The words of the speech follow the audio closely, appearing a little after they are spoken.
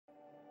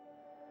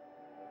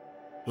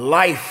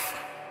Life,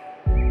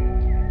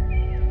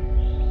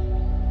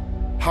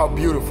 how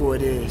beautiful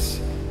it is.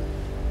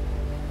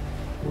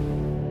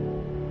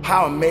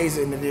 How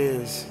amazing it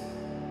is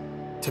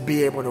to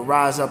be able to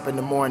rise up in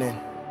the morning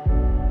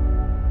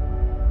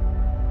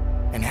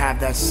and have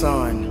that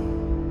sun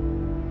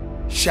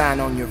shine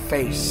on your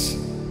face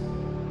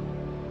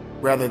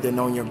rather than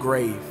on your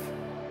grave.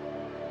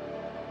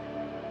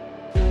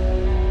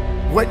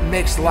 What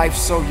makes life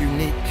so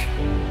unique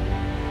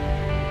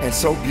and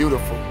so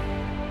beautiful?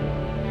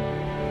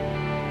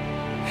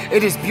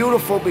 It is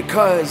beautiful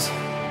because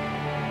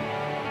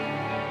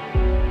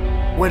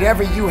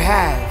whatever you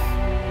have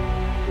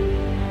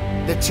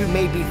that you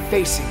may be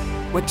facing,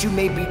 what you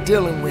may be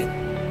dealing with,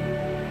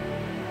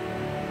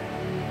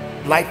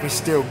 life is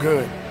still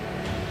good.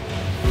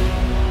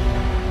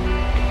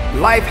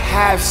 Life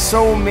has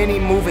so many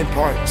moving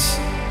parts,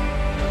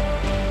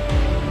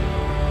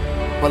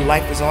 but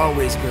life is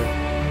always good.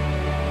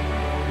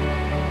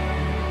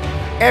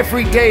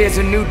 Every day is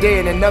a new day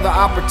and another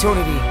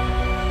opportunity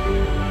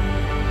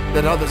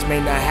that others may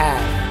not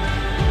have.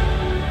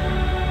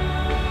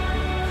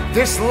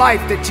 This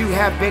life that you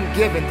have been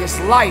given, this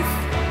life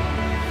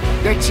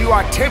that you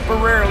are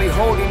temporarily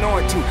holding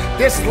on to,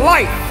 this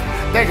life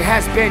that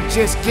has been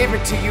just given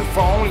to you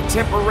for only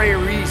temporary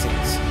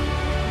reasons,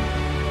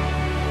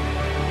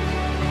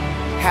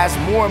 has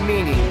more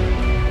meaning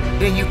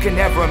than you can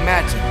ever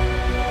imagine.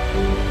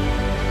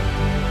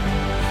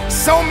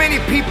 So many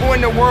people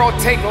in the world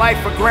take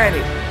life for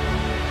granted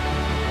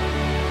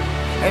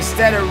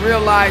instead of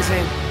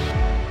realizing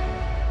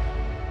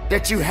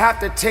that you have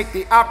to take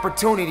the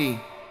opportunity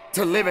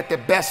to live it the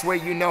best way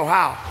you know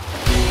how.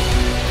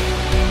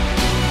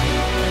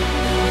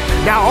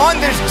 Now on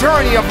this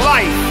journey of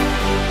life,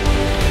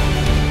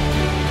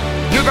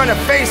 you're gonna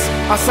face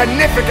a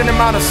significant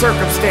amount of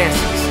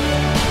circumstances,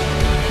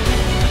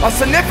 a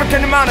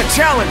significant amount of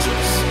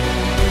challenges.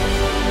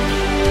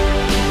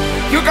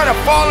 You're gonna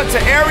fall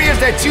into areas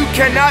that you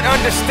cannot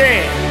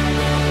understand,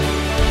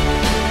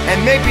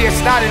 and maybe it's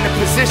not in a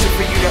position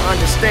for you to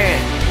understand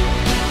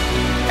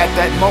at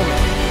that moment.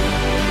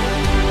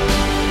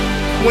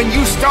 When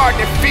you start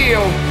to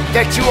feel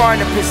that you are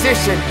in a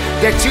position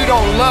that you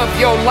don't love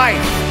your life,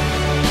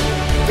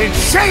 then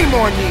shame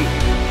on you,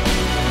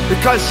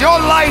 because your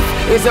life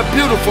is a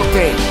beautiful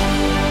thing,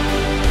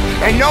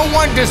 and no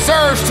one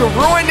deserves to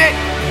ruin it.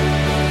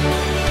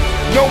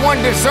 No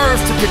one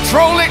deserves to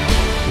control it.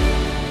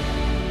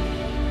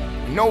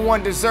 No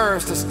one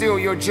deserves to steal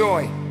your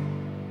joy.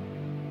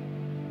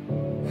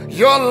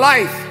 Your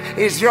life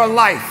is your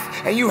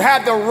life, and you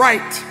have the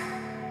right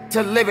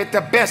to live it the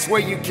best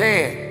way you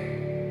can.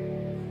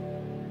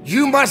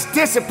 You must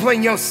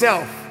discipline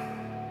yourself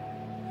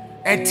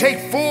and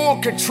take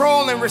full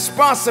control and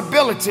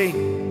responsibility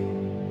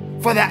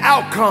for the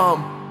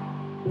outcome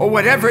or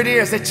whatever it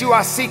is that you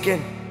are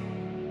seeking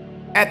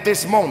at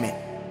this moment.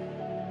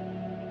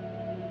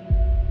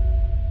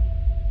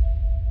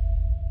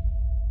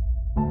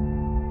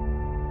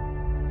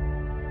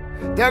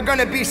 There are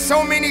gonna be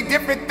so many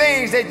different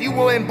things that you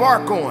will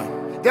embark on.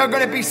 There are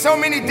gonna be so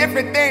many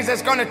different things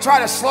that's gonna try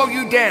to slow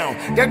you down.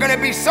 There are gonna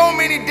be so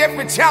many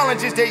different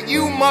challenges that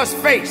you must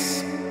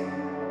face.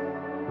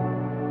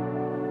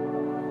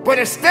 But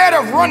instead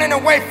of running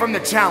away from the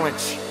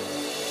challenge,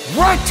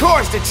 run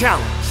towards the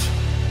challenge.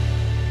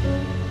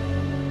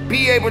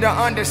 Be able to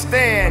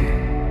understand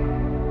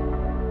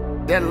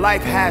that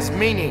life has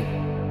meaning.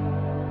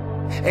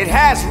 It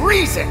has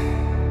reason.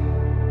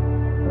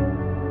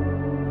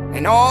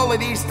 And all of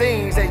these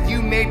things that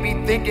you may be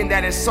thinking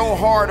that is so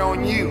hard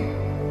on you,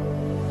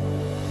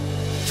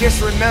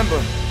 just remember,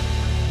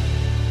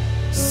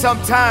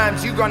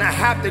 sometimes you're gonna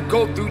have to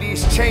go through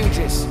these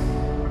changes,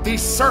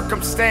 these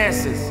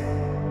circumstances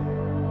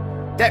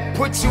that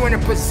puts you in a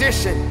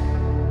position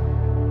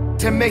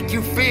to make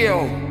you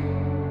feel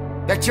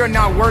that you're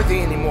not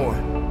worthy anymore.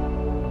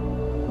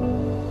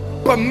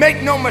 But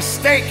make no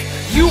mistake,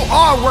 you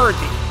are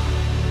worthy.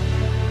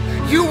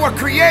 You were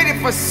created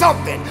for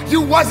something.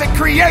 You wasn't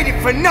created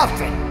for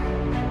nothing.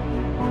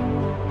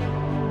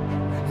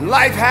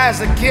 Life has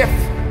a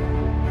gift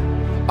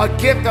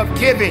of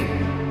giving,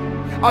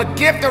 a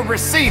gift of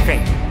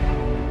receiving.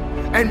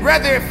 And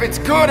whether if it's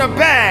good or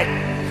bad,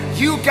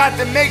 you got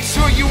to make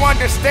sure you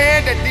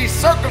understand that these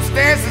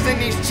circumstances and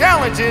these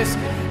challenges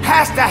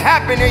has to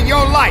happen in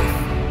your life.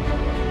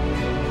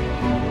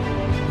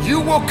 You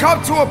will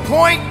come to a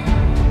point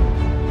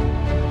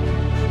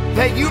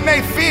that you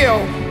may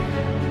feel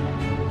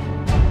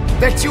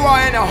that you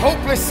are in a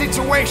hopeless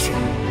situation.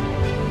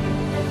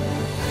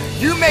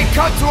 You may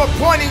come to a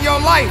point in your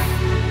life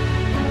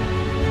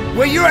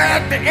where you're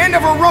at the end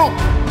of a rope,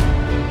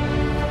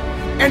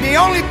 and the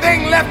only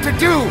thing left to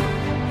do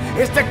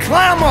is to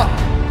climb up,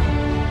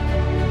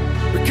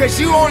 because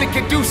you only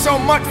can do so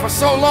much for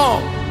so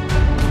long.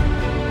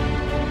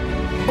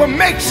 But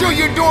make sure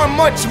you're doing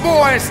much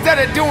more instead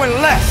of doing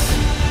less.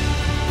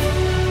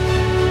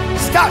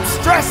 Stop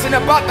stressing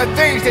about the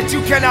things that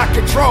you cannot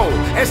control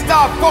and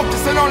start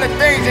focusing on the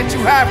things that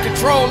you have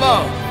control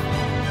of.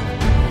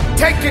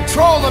 Take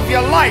control of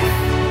your life.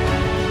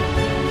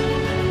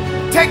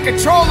 Take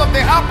control of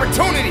the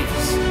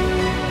opportunities.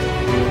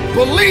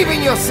 Believe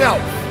in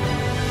yourself.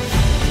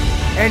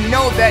 And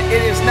know that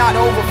it is not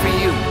over for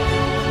you.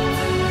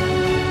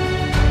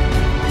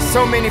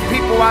 So many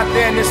people out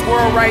there in this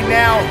world right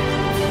now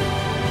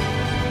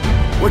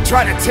will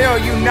try to tell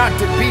you not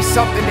to be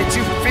something that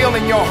you feel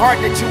in your heart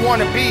that you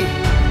want to be.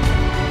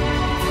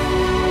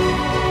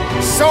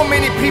 So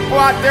many people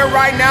out there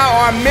right now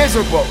are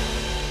miserable,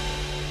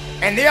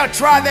 and they'll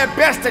try their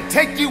best to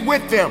take you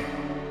with them.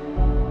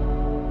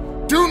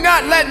 Do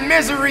not let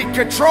misery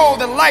control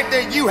the life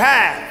that you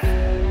have.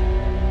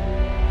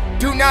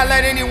 Do not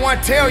let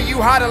anyone tell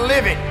you how to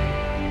live it.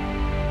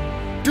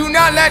 Do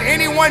not let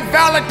anyone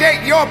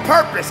validate your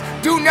purpose.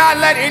 Do not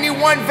let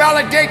anyone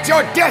validate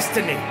your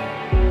destiny.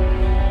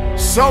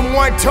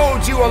 Someone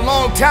told you a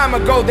long time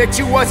ago that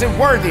you wasn't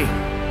worthy.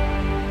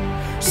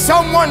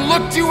 Someone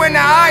looked you in the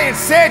eye and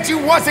said you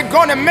wasn't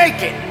gonna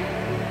make it.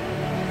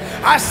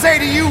 I say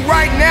to you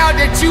right now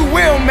that you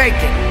will make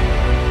it.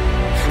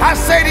 I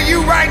say to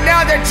you right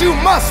now that you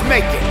must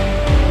make it.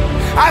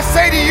 I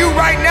say to you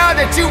right now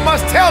that you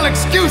must tell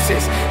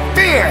excuses,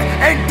 fear,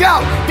 and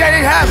doubt that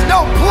it has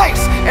no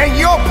place in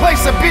your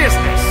place of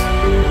business.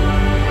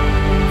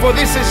 For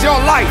this is your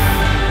life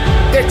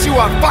that you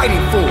are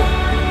fighting for.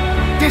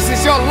 This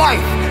is your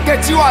life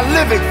that you are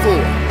living for.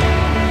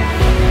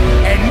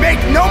 And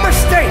make no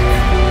mistake,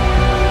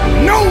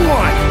 no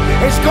one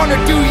is gonna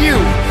do you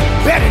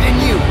better than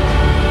you.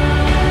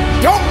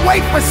 Don't wait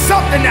for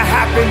something to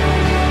happen.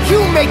 You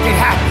make it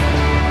happen.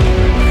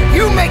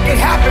 You make it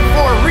happen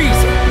for a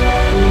reason.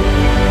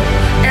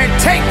 And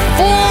take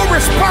full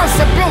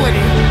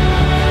responsibility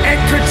and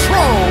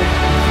control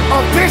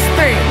of this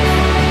thing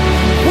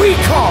we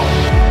call